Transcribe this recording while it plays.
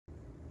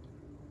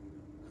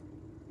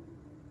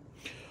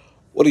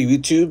What up,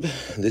 YouTube?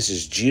 This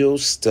is Geo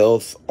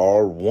Stealth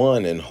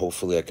R1, and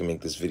hopefully I can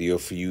make this video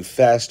for you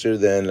faster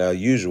than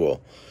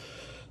usual.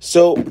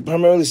 So,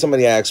 primarily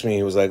somebody asked me,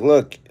 he was like,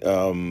 look,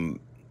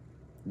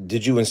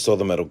 did you install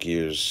the metal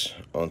gears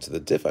onto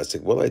the Diff? I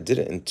said, well, I did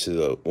it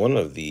into one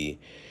of the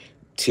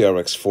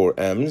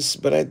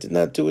TRX4Ms, but I did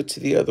not do it to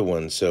the other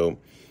one. So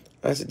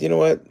I said, you know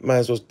what? Might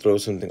as well throw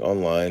something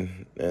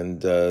online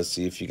and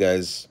see if you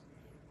guys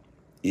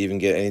even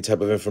get any type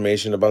of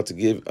information I'm about to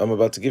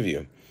give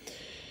you.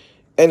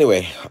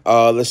 Anyway,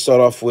 let's start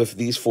off with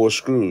these 4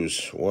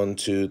 screws. 1,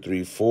 2,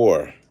 3,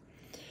 4.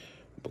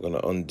 We're going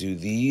to undo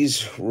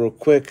these real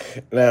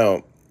quick.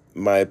 Now,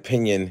 my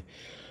opinion,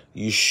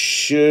 you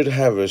should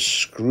have a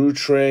screw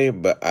tray,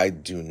 but I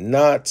do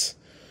not.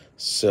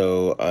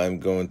 So I'm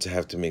going to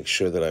have to make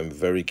sure that I'm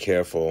very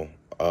careful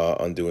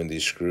undoing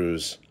these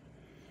screws.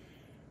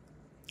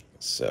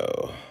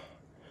 So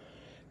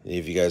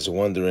if you guys are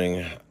wondering,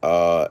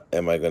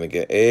 am I going to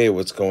get, hey,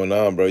 what's going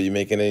on, bro? You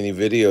making any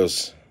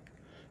videos?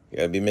 You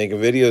gotta be making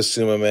videos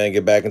soon, my man.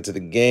 Get back into the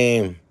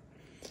game.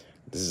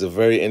 This is a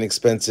very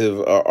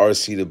inexpensive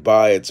RC to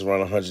buy. It's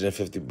around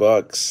 150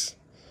 bucks.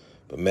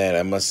 But man,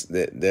 I must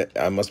be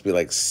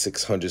like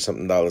 $600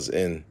 something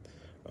in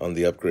on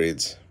the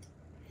upgrades.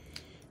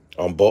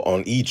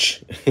 On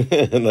each,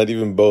 not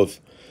even both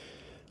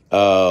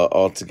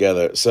all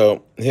together.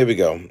 So here we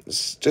go.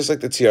 It's just like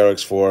the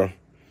TRX4.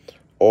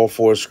 All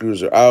 4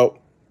 screws are out.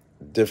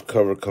 Diff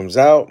cover comes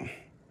out.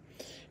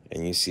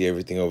 And you see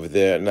everything over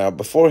there. Now,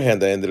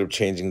 beforehand, I ended up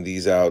changing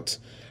these out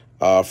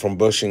from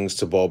bushings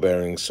to ball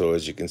bearings. So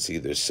as you can see,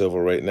 they're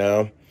silver right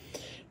now.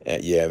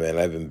 And yeah, man,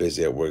 I've been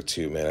busy at work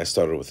too, man. I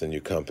started with a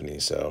new company,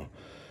 so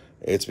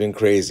it's been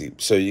crazy.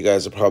 So you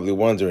guys are probably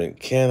wondering,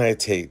 can I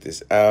take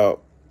this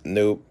out?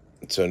 Nope.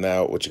 So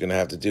now what you're going to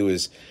have to do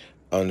is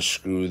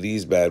unscrew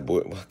these bad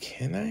boys. Well,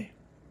 can I?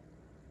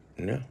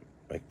 No,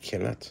 I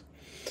cannot.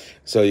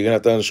 So you're going to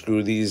have to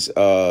unscrew these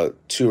 2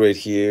 right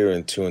here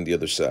and 2 on the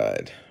other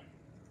side.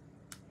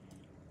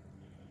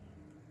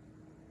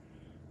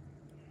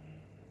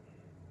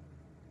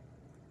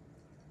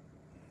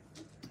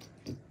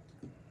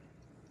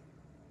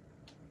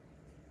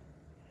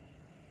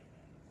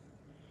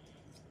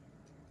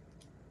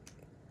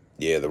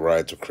 Yeah, the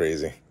rides are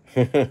crazy.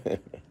 Let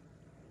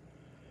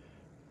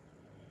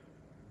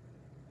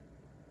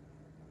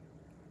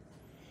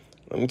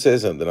me tell you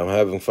something. I'm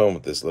having fun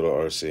with this little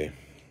RC.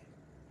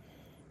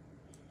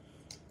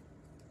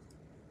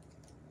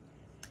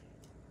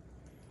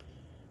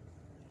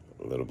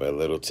 Little by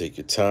little, take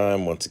your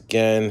time. Once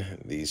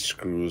again, these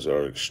screws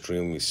are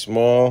extremely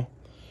small.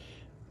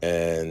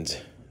 And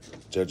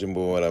judging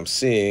by what I'm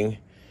seeing,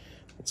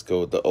 let's go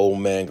with the old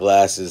man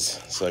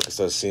glasses so I can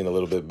start seeing a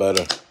little bit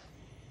better.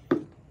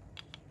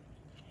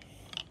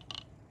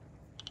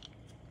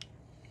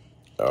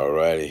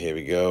 Alrighty, here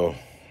we go.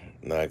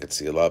 Now I can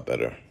see a lot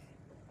better.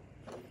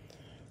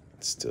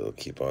 Still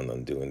keep on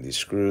undoing these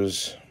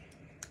screws.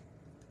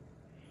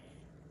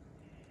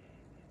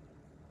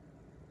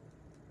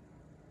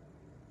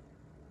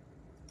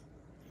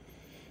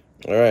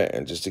 All right,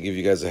 and just to give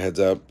you guys a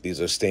heads up,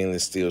 these are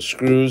stainless steel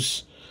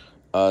screws.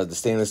 The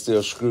stainless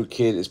steel screw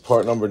kit is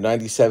part number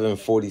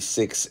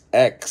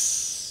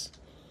 9746X,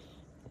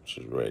 which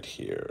is right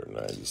here,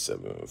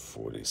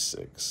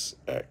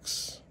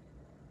 9746X.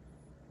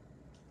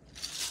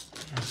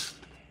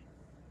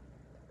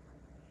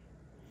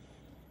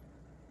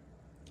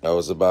 I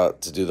was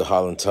about to do the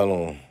Holland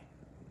Tunnel.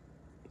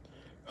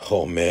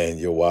 Oh man,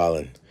 you're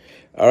wildin'.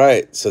 All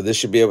right, so this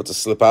should be able to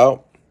slip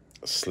out.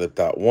 Slipped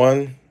out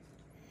one,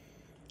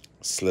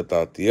 slipped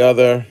out the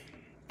other.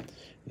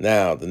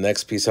 Now, the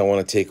next piece I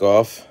want to take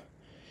off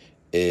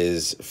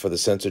is for the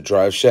center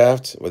drive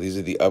shaft. Well, these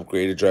are the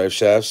upgraded drive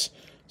shafts.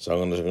 So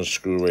I'm going to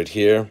screw right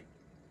here.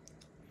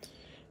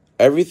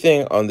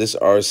 Everything on this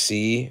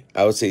RC,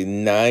 I would say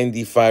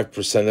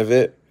 95% of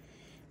it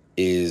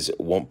is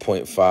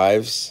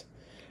 1.5s.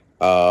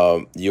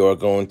 You're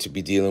going to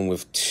be dealing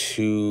with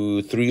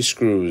 3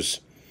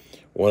 screws.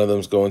 One of them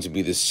is going to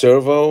be the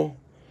servo,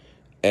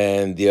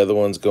 and the other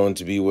one's going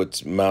to be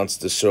what mounts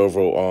the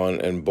servo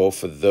on, and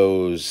both of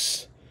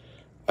those,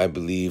 I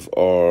believe,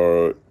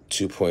 are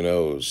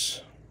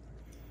 2.0s.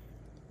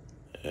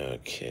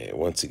 Okay,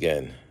 once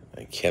again,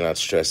 I cannot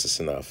stress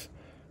this enough.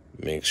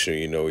 Make sure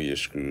you know where your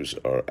screws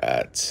are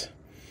at.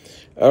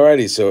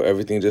 Alrighty, so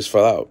everything just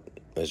fell out,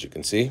 as you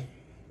can see.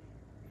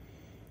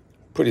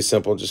 Pretty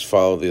simple, just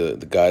follow the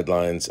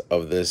guidelines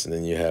of this, and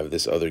then you have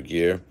this other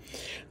gear.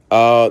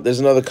 There's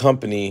another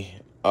company,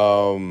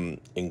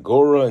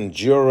 Angora and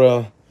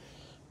Jura,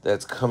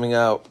 that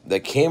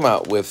came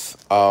out with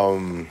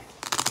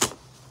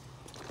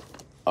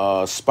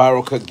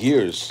spiral cut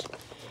gears,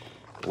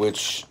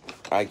 which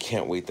I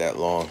can't wait that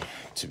long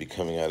to be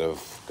coming out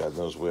of God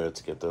knows where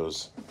to get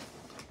those.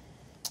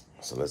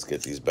 So let's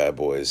get these bad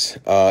boys.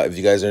 If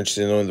you guys are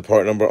interested in knowing the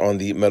part number on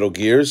the metal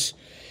gears,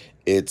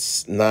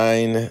 it's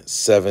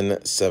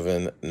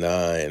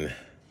 9779.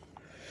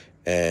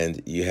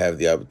 And you have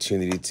the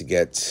opportunity to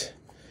get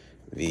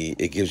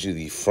it gives you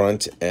the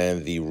front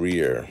and the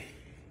rear.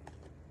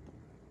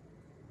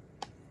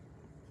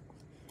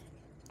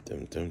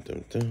 Dum dum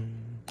dum dum.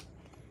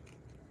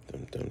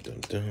 Dum dum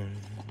dum dum.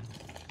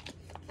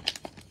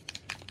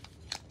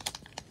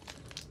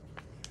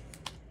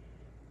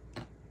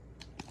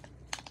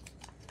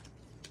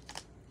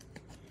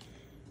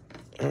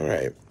 All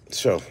right,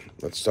 so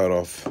let's start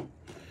off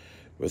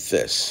with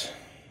this.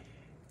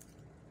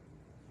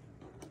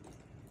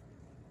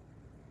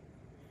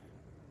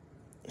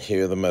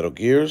 Here are the metal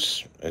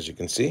gears, as you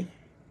can see.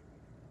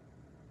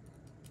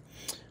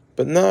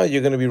 But now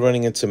you're going to be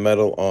running into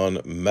metal on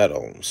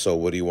metal. So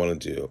what do you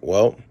want to do?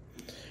 Well,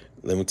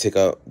 let me take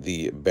out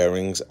the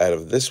bearings out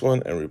of this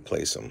one and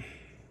replace them.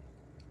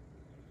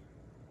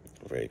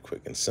 Very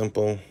quick and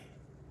simple.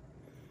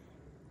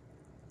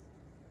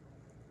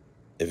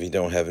 If you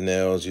don't have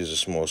nails, use a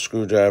small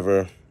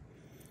screwdriver.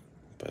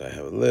 But I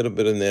have a little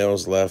bit of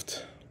nails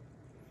left.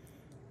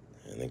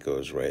 And it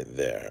goes right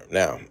there.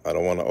 Now, I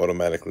don't want to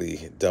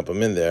automatically dump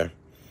them in there.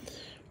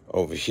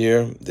 Over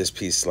here, this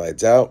piece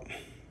slides out.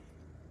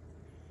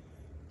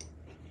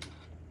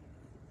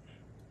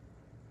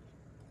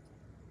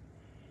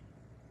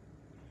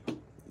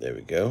 There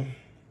we go.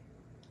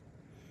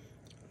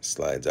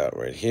 Slides out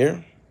right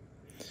here.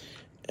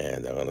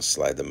 And I'm going to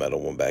slide the metal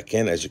one back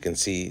in. As you can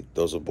see,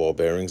 those are ball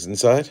bearings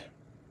inside.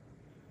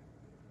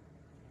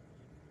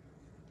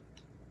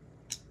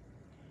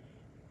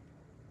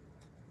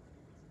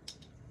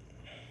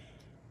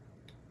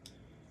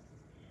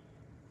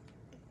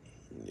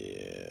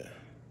 Yeah.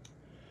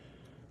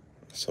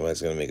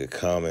 Somebody's going to make a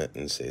comment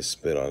and say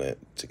spit on it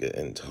to get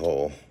into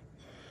hole.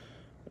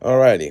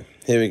 Alrighty,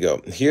 here we go.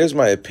 Here's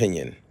my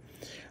opinion.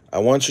 I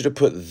want you to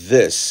put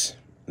this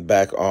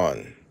back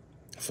on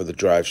for the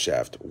drive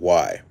shaft.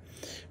 Why?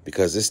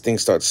 Because this thing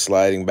starts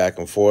sliding back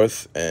and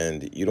forth,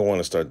 and you don't want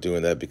to start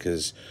doing that,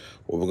 because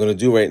what we're going to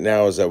do right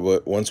now is that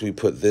once we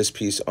put this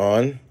piece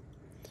on,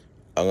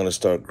 I'm going to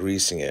start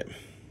greasing it.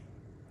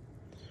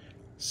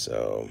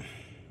 So,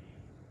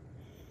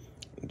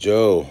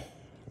 Joe,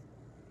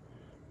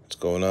 what's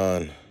going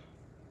on?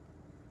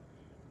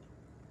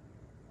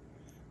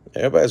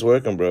 Everybody's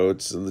working, bro.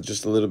 It's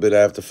just a little bit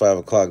after 5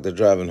 o'clock. They're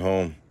driving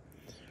home.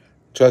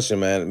 Trust me,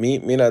 man. Me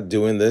not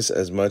doing this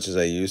as much as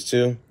I used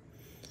to,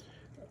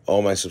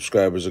 all my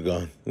subscribers are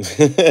gone.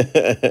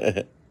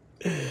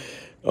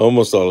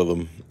 Almost all of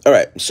them. All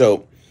right,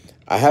 so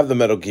I have the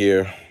metal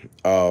gear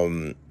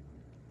right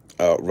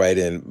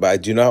in, but I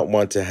do not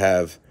want to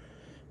have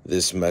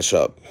this mesh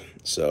up.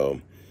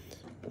 So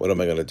what am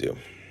I going to do?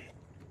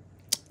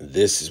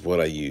 This is what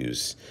I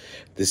use.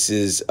 This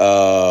is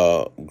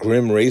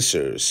Grim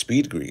Racer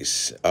Speed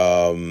Grease.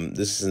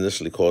 This is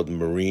initially called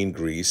Marine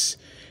Grease.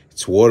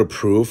 It's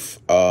waterproof.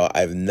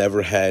 I've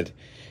never had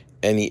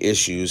any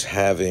issues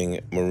having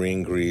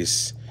marine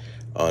grease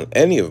on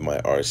any of my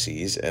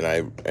RCs,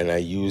 and I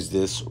use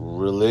this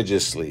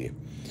religiously.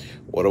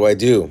 What do I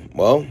do?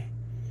 Well,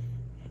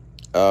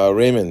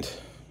 Raymond,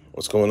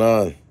 what's going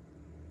on?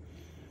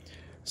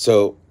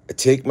 So I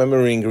take my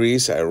marine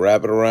grease, I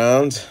wrap it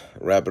around.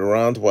 Why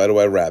do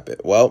I wrap it?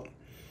 Well,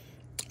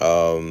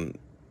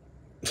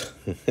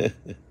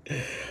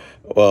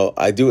 well,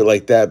 I do it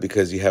like that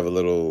because you have a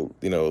little,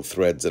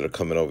 threads that are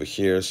coming over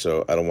here,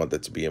 so I don't want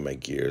that to be in my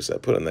gears. I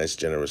put a nice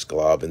generous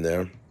glob in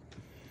there.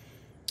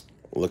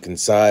 Look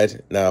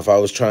inside. Now, if I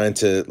was trying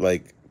to,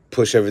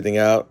 push everything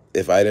out,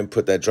 if I didn't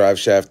put that drive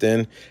shaft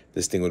in,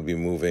 this thing would be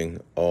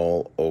moving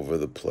all over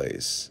the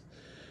place.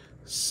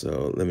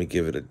 So let me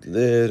give it a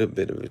little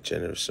bit of a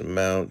generous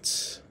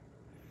amount.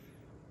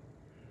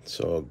 It's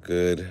all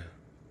good.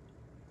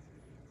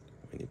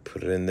 When you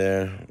put it in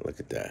there, look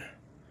at that.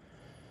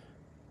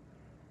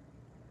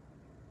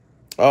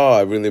 Oh,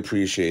 I really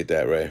appreciate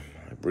that, Ray.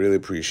 I really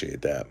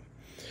appreciate that.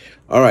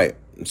 All right,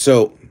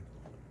 so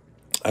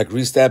I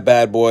greased that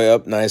bad boy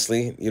up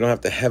nicely. You don't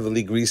have to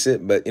heavily grease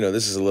it, but,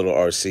 this is a little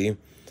RC.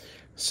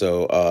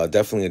 So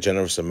definitely a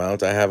generous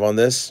amount I have on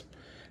this.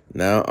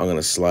 Now I'm going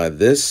to slide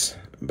this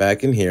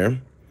back in here,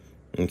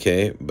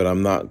 okay? But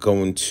I'm not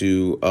going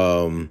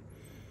to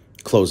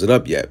close it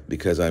up yet,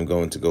 because I'm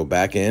going to go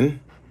back in,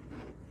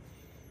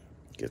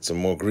 get some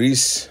more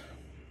grease.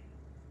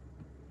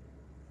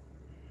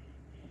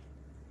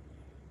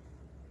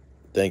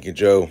 Thank you,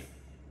 Joe.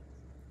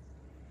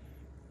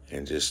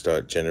 And just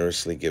start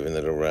generously giving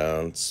it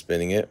around,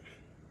 spinning it.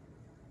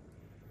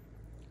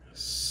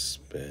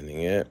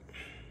 Spinning it.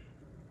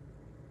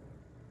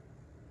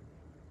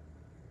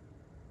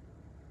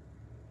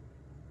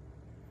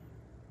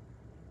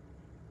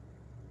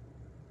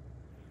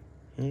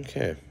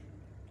 Okay.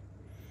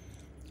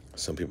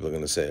 Some people are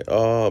going to say,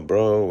 oh,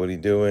 bro, what are you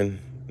doing?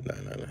 No.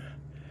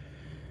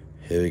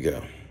 Here we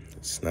go.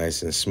 It's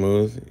nice and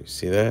smooth. You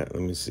see that?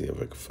 Let me see if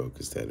I can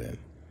focus that in.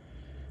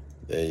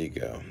 There you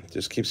go.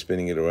 Just keep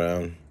spinning it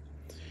around.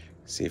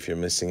 See if you're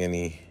missing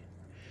any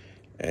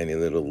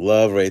little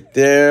love right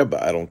there,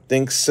 but I don't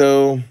think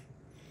so.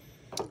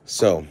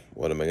 So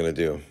what am I going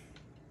to do?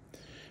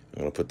 I'm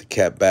going to put the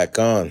cap back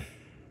on.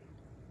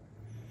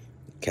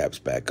 Cap's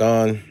back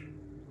on.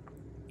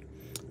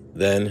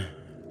 Then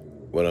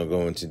what I'm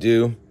going to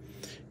do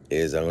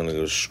is I'm going to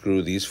go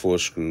screw these 4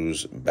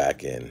 screws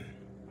back in.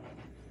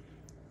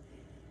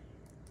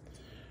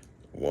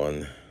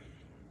 one.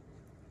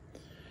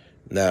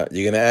 Now,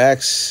 you're going to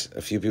ask,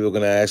 a few people are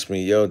going to ask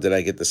me, yo, did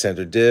I get the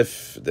center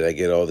diff? Did I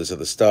get all this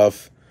other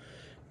stuff?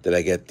 Did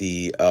I get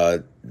the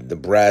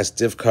brass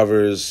diff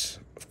covers?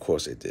 Of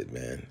course I did,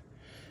 man.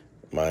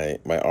 My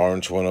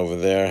orange one over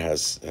there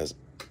has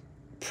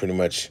pretty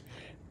much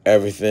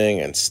everything,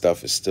 and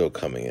stuff is still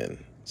coming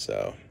in.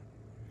 So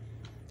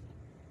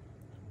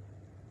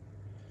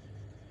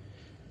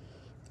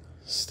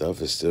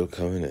stuff is still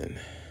coming in.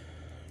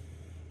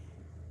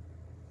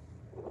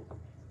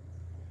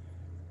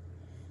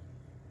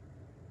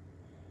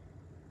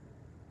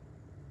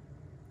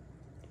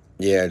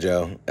 Yeah,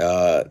 Joe.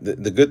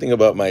 The good thing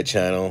about my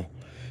channel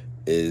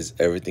is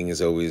everything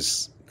is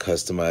always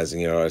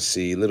customizing your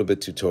RC, a little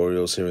bit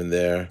tutorials here and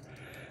there.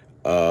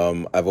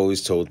 I've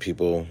always told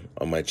people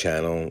on my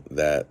channel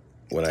that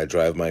when I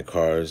drive my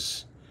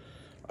cars,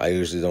 I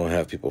usually don't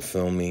have people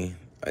film me.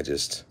 I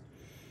just,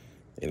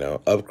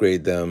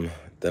 upgrade them,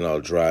 then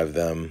I'll drive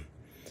them.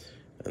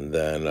 And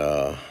then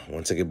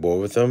once I get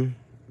bored with them,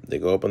 they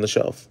go up on the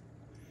shelf.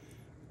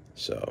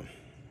 So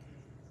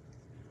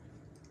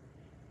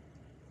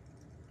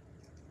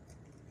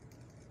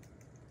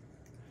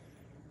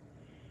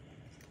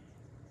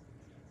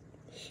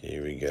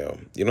here we go.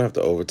 You don't have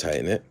to over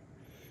tighten it.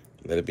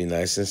 Let it be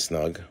nice and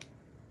snug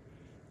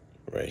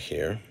right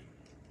here.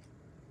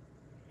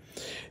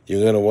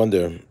 You're gonna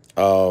wonder,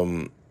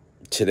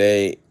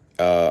 today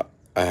I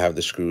have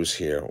the screws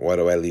here. Why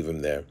do I leave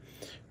them there?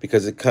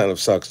 Because it kind of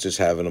sucks just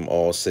having them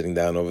all sitting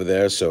down over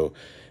there. So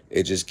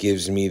it just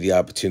gives me the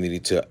opportunity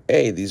to,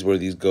 hey, these where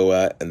these go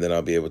at, and then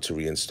I'll be able to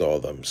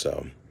reinstall them.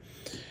 So,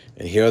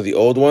 and here are the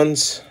old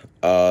ones.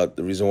 The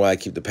reason why I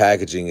keep the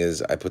packaging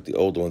is I put the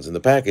old ones in the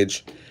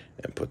package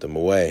and put them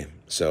away.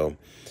 So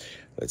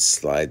let's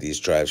slide these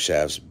drive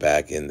shafts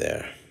back in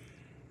there.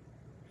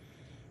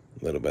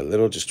 Little by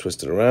little, just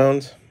twist it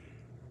around.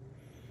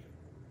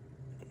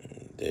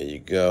 There you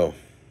go.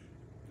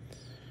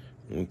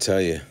 Let me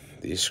tell you,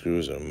 these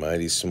screws are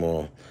mighty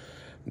small.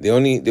 The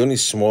only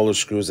smaller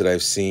screws that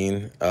I've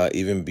seen,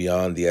 even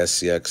beyond the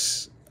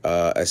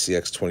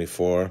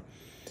SCX24,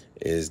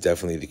 is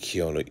definitely the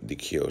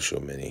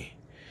Kyosho Mini.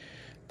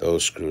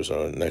 Those screws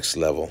are next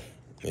level.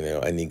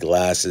 I need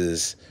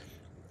glasses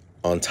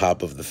on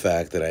top of the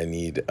fact that I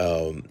need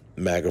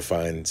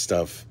magnifying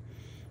stuff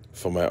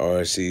for my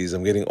RCs.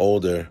 I'm getting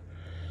older,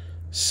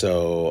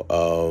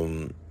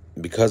 so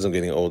because I'm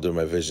getting older,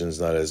 my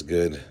vision's not as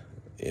good.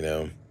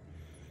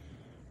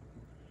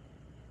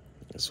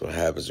 That's what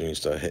happens when you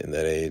start hitting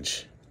that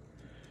age.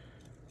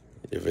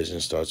 Your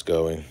vision starts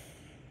going.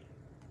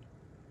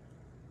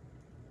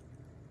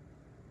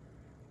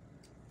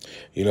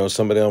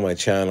 Somebody on my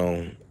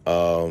channel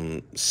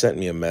sent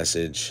me a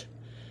message,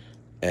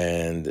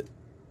 and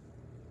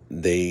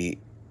they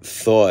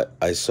thought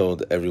I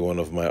sold every one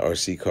of my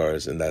RC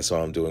cars, and that's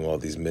why I'm doing all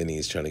these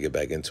minis, trying to get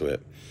back into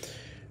it.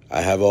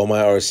 I have all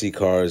my RC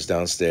cars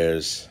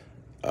downstairs.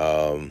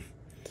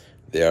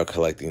 They are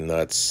collecting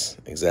nuts.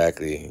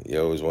 Exactly.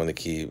 You always want to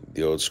keep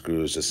the old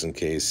screws just in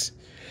case.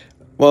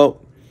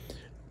 Well,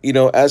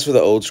 as for the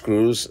old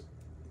screws,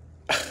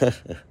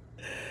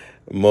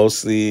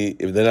 mostly,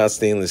 if they're not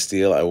stainless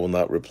steel, I will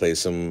not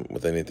replace them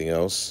with anything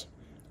else.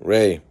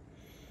 Ray.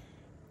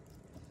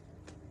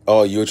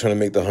 Oh, you were trying to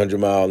make the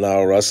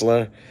 100-mile-an-hour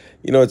Rustler?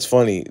 It's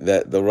funny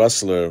that the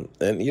Rustler,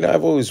 and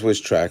I've always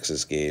wished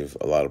Traxxas gave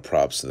a lot of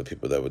props to the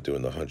people that were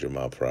doing the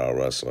 100-mile-per-hour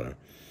Rustler.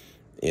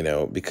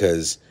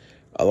 Because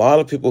a lot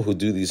of people who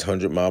do these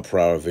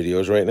 100-mile-per-hour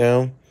videos right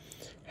now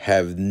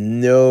have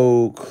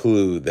no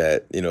clue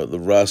that, the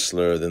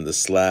Rustler, then the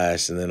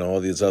Slash, and then all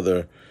these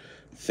other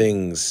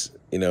things,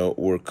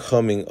 were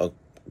coming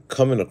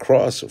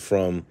across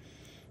from,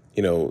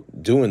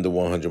 doing the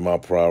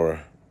 100-mile-per-hour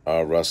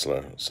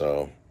Rustler.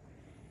 So,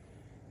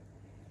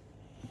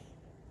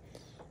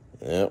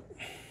 yep.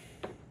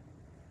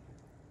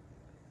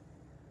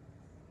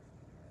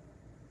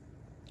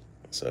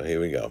 So here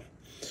we go.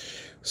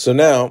 So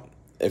now,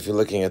 if you're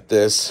looking at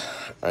this,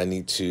 I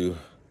need to,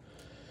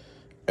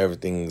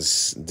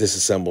 everything's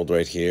disassembled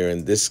right here,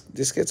 and this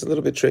gets a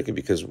little bit tricky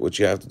because what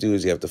you have to do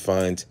is you have to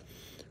find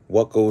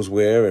what goes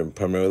where, and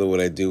primarily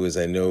what I do is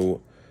I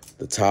know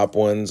the top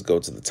ones go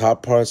to the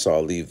top part, so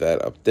I'll leave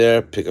that up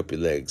there, pick up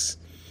your legs,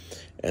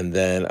 and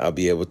then I'll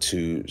be able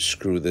to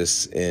screw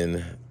this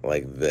in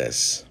like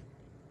this.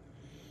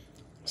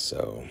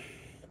 So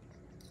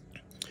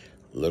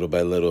little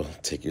by little,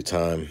 take your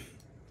time.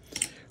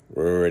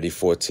 We're already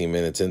 14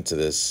 minutes into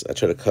this. I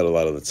try to cut a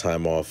lot of the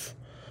time off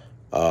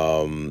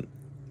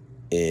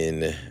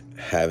in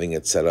having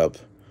it set up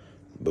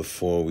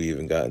before we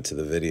even got into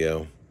the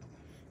video.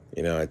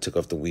 I took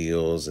off the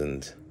wheels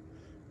and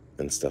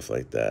stuff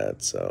like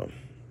that. So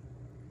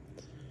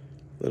a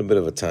little bit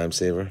of a time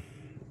saver,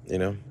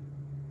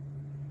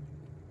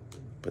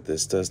 But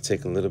this does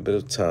take a little bit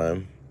of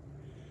time.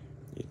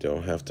 You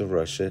don't have to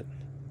rush it.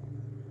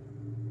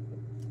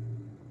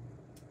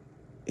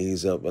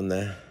 Ease up on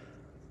that.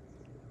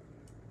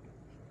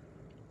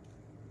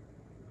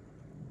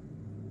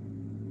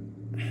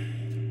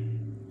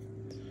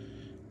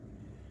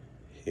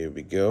 Here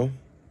we go.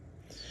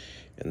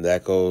 And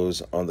that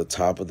goes on the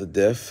top of the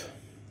diff.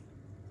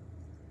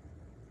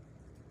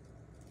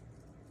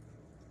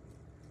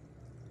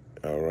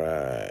 All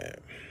right.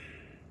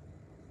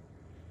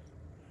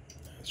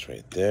 That's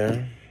right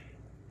there.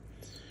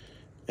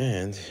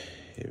 And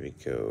here we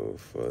go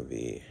for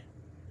the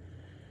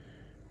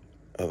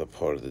other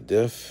part of the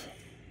diff.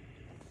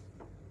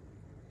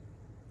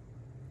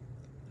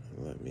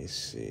 Let me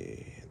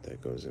see.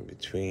 That goes in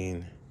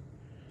between.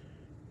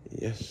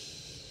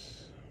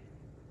 Yes.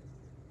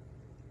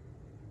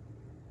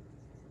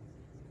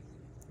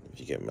 If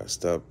you get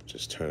messed up,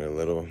 just turn it a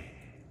little.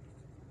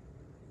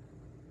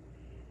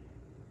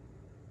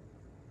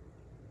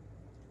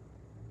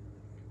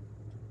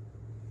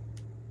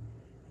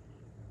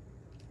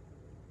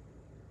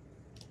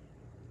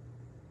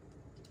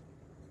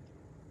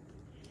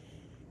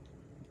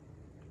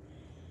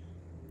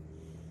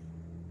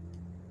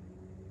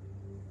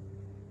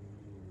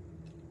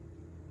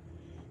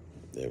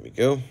 There we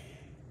go.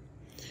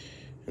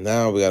 And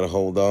now we got to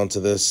hold on to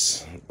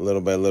this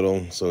little by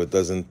little so it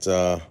doesn't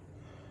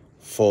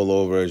fall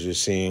over, as you're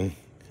seeing.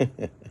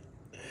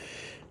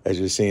 As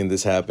you're seeing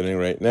this happening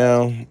right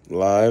now,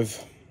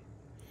 live.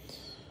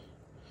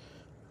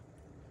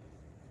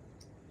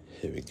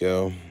 Here we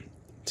go.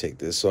 Take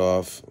this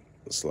off,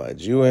 slide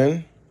you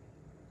in,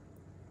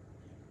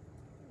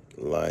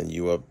 line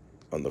you up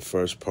on the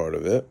first part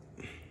of it,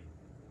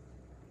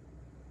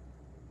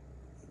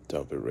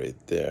 dump it right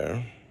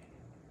there.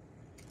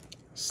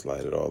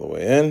 Slide it all the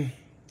way in.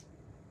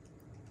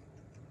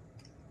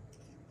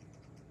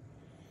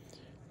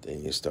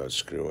 Then you start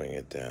screwing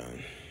it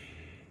down.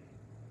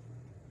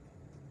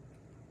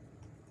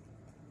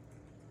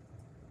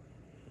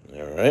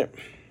 All right.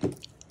 Here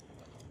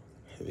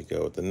we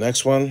go with the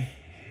next one.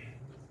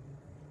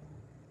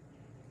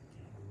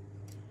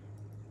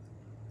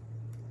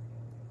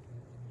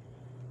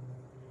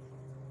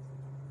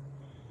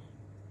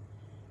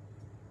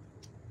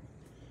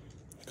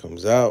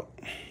 Comes out.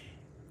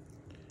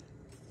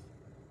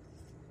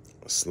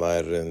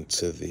 Slide it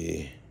into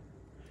the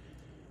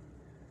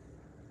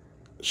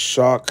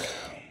shock.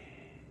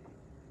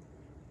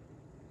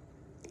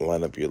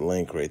 Line up your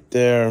link right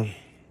there.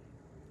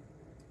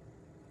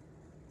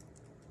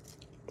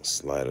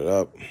 Slide it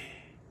up.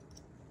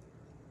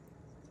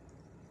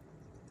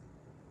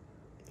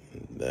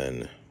 And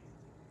then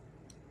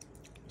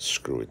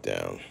screw it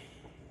down.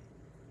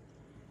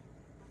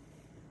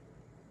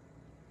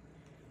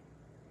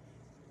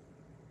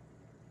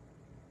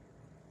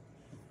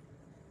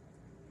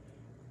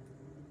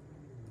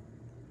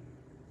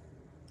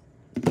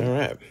 All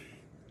right.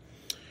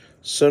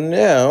 So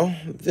now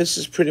this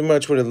is pretty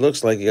much what it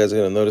looks like. You guys are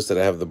gonna notice that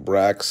I have the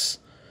Brax.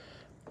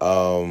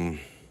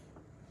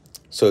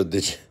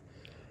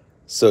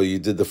 So you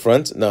did the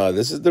front? No,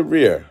 this is the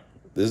rear.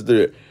 This is the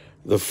rear.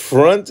 The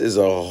front is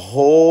a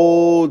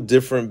whole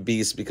different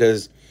beast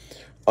because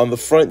on the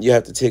front you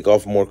have to take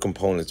off more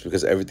components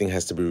because everything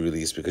has to be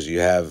released because you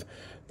have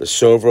the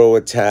servo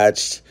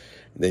attached.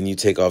 Then you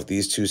take off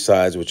these two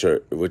sides, which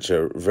are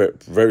very,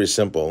 very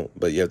simple,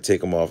 but you have to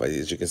take them off.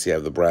 As you can see, I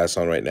have the brass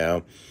on right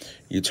now.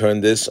 You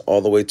turn this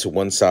all the way to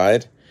one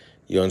side.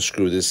 You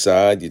unscrew this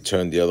side. You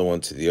turn the other one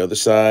to the other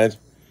side.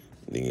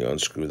 Then you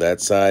unscrew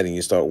that side, and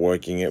you start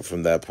working it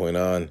from that point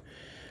on.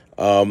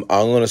 I'm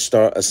going to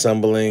start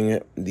assembling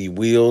the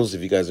wheels.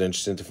 If you guys are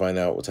interested to find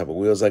out what type of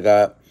wheels I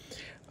got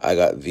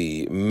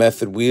the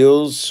Method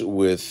wheels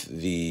with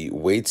the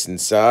weights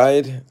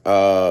inside,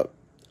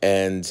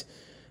 and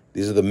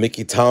these are the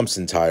Mickey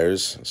Thompson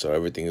tires, so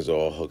everything is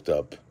all hooked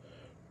up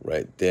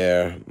right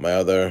there. My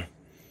other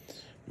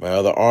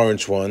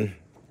orange one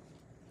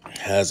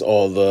has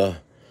all the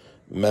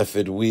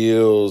Method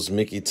wheels,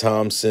 Mickey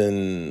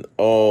Thompson,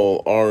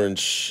 all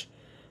orange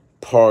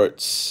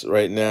parts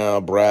right now.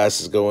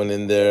 Brass is going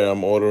in there.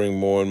 I'm ordering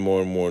more and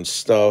more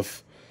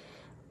stuff.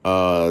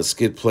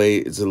 Skid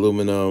plate, it's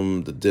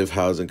aluminum. The diff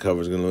housing cover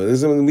is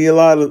there's gonna be a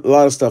lot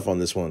of stuff on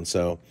this one.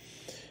 So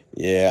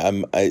yeah,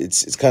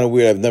 it's kind of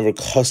weird. I've never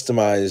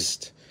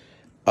customized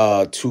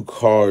two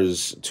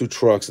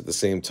trucks at the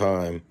same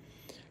time,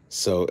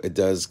 so it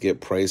does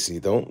get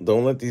pricey. Don't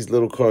let these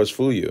little cars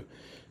fool you.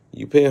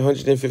 You pay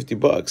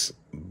 $150,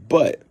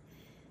 but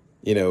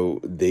you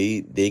know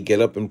they get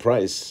up in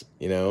price.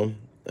 You know,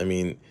 I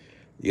mean,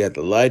 you got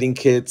the lighting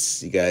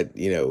kits. You got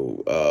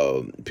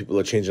people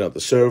are changing out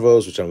the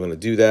servos, which I'm going to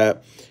do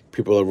that.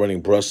 People are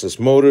running brushless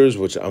motors,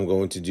 which I'm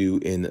going to do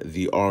in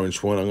the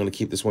orange one. I'm going to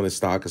keep this one as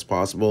stock as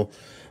possible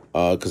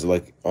because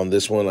like on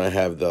this one, I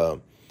have the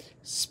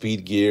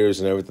speed gears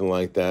and everything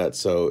like that.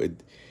 So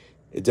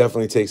it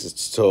definitely takes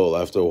its toll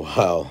after a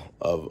while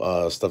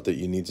of stuff that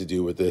you need to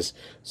do with this.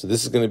 So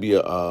this is going to be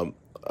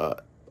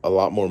a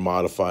lot more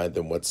modified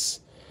than what's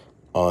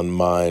on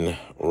mine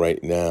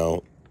right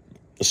now.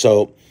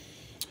 So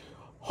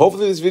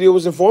hopefully this video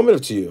was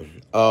informative to you.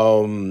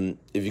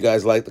 If you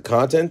guys like the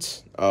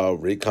content,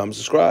 rate, comment,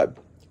 subscribe.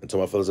 Until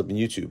my fellas up in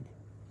YouTube.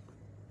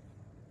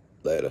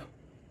 Later.